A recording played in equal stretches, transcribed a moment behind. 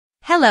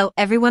Hello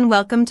everyone,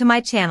 welcome to my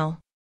channel.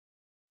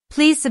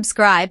 Please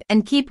subscribe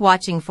and keep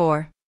watching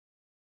for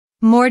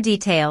more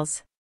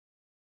details.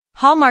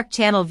 Hallmark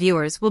Channel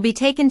viewers will be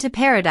taken to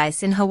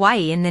paradise in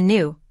Hawaii in the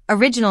new,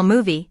 original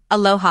movie,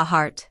 Aloha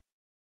Heart.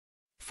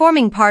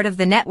 Forming part of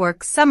the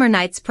network's Summer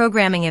Nights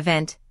programming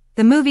event,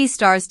 the movie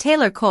stars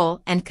Taylor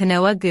Cole and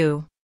Kanoa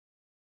Gu.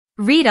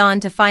 Read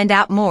on to find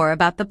out more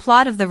about the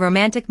plot of the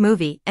romantic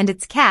movie and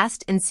its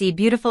cast and see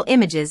beautiful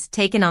images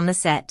taken on the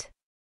set.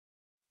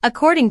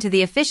 According to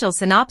the official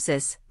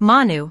synopsis,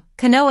 Manu,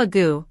 Kanoa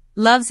Gu,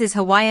 loves his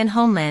Hawaiian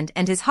homeland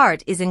and his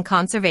heart is in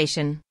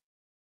conservation.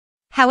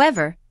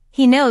 However,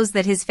 he knows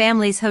that his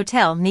family's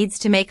hotel needs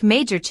to make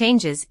major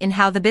changes in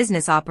how the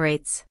business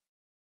operates.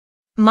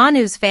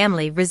 Manu's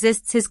family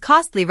resists his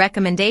costly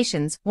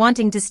recommendations,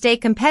 wanting to stay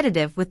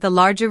competitive with the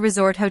larger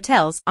resort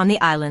hotels on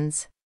the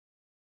islands.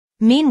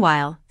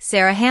 Meanwhile,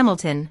 Sarah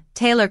Hamilton,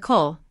 Taylor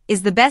Cole,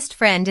 is the best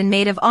friend and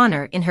maid of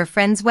honor in her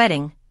friend's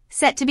wedding,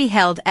 set to be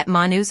held at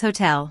Manu's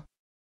hotel.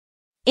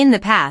 In the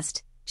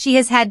past, she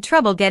has had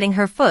trouble getting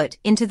her foot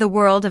into the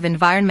world of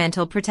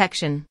environmental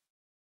protection.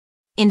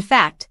 In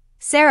fact,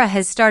 Sarah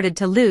has started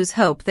to lose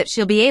hope that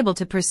she'll be able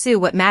to pursue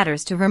what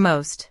matters to her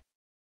most.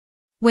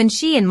 When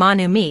she and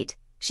Manu meet,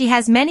 she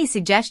has many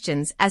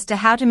suggestions as to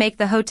how to make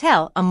the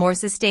hotel a more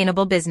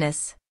sustainable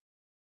business.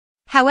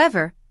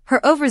 However,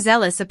 her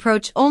overzealous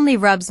approach only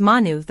rubs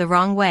Manu the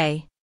wrong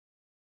way.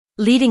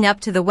 Leading up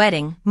to the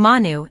wedding,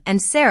 Manu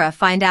and Sarah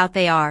find out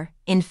they are,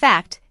 in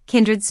fact,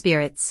 kindred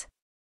spirits.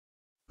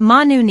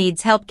 Manu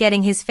needs help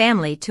getting his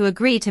family to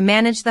agree to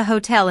manage the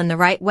hotel in the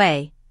right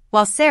way,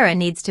 while Sarah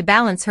needs to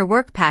balance her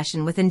work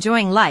passion with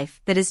enjoying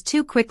life that is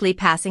too quickly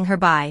passing her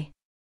by.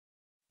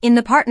 In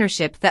the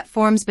partnership that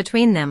forms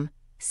between them,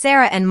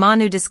 Sarah and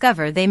Manu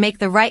discover they make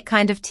the right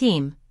kind of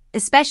team,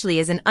 especially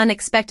as an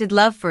unexpected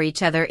love for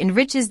each other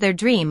enriches their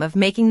dream of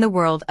making the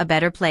world a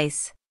better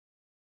place.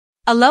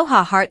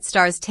 Aloha Heart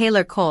stars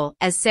Taylor Cole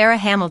as Sarah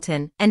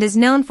Hamilton and is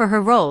known for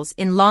her roles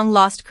in Long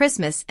Lost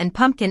Christmas and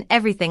Pumpkin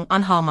Everything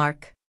on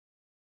Hallmark.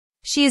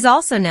 She is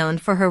also known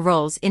for her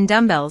roles in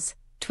Dumbbells,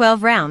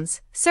 12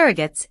 Rounds,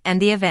 Surrogates, and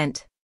The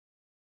Event.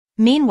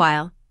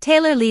 Meanwhile,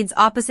 Taylor leads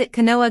opposite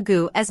Kanoa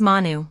Gu as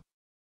Manu.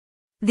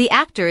 The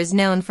actor is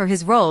known for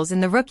his roles in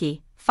The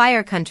Rookie,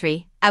 Fire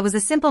Country, I Was a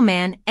Simple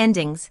Man,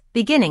 Endings,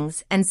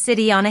 Beginnings, and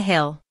City on a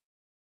Hill.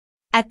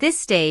 At this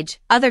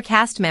stage, other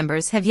cast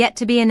members have yet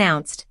to be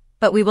announced,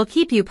 but we will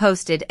keep you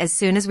posted as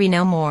soon as we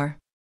know more.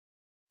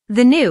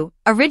 The new,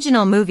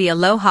 original movie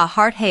Aloha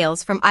Heart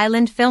hails from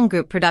Island Film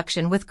Group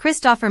production with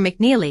Christopher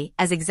McNeely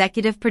as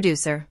executive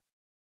producer.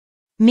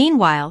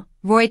 Meanwhile,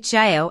 Roy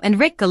Chio and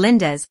Rick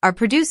Galindez are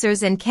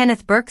producers and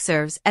Kenneth Burke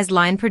serves as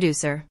line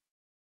producer.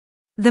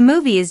 The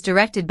movie is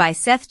directed by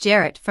Seth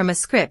Jarrett from a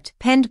script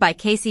penned by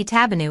Casey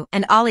Tabanu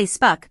and Ollie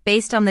Spuck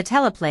based on the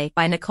teleplay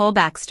by Nicole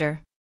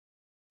Baxter.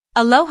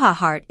 Aloha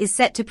Heart is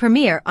set to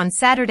premiere on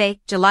Saturday,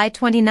 July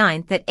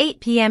 29th at 8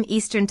 p.m.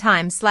 Eastern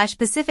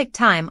Time/Pacific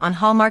Time on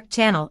Hallmark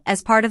Channel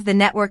as part of the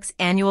network's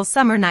annual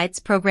Summer Nights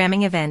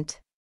programming event.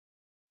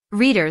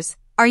 Readers,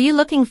 are you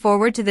looking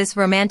forward to this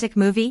romantic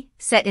movie,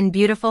 set in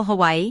beautiful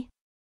Hawaii?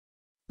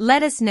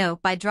 Let us know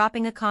by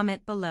dropping a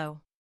comment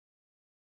below.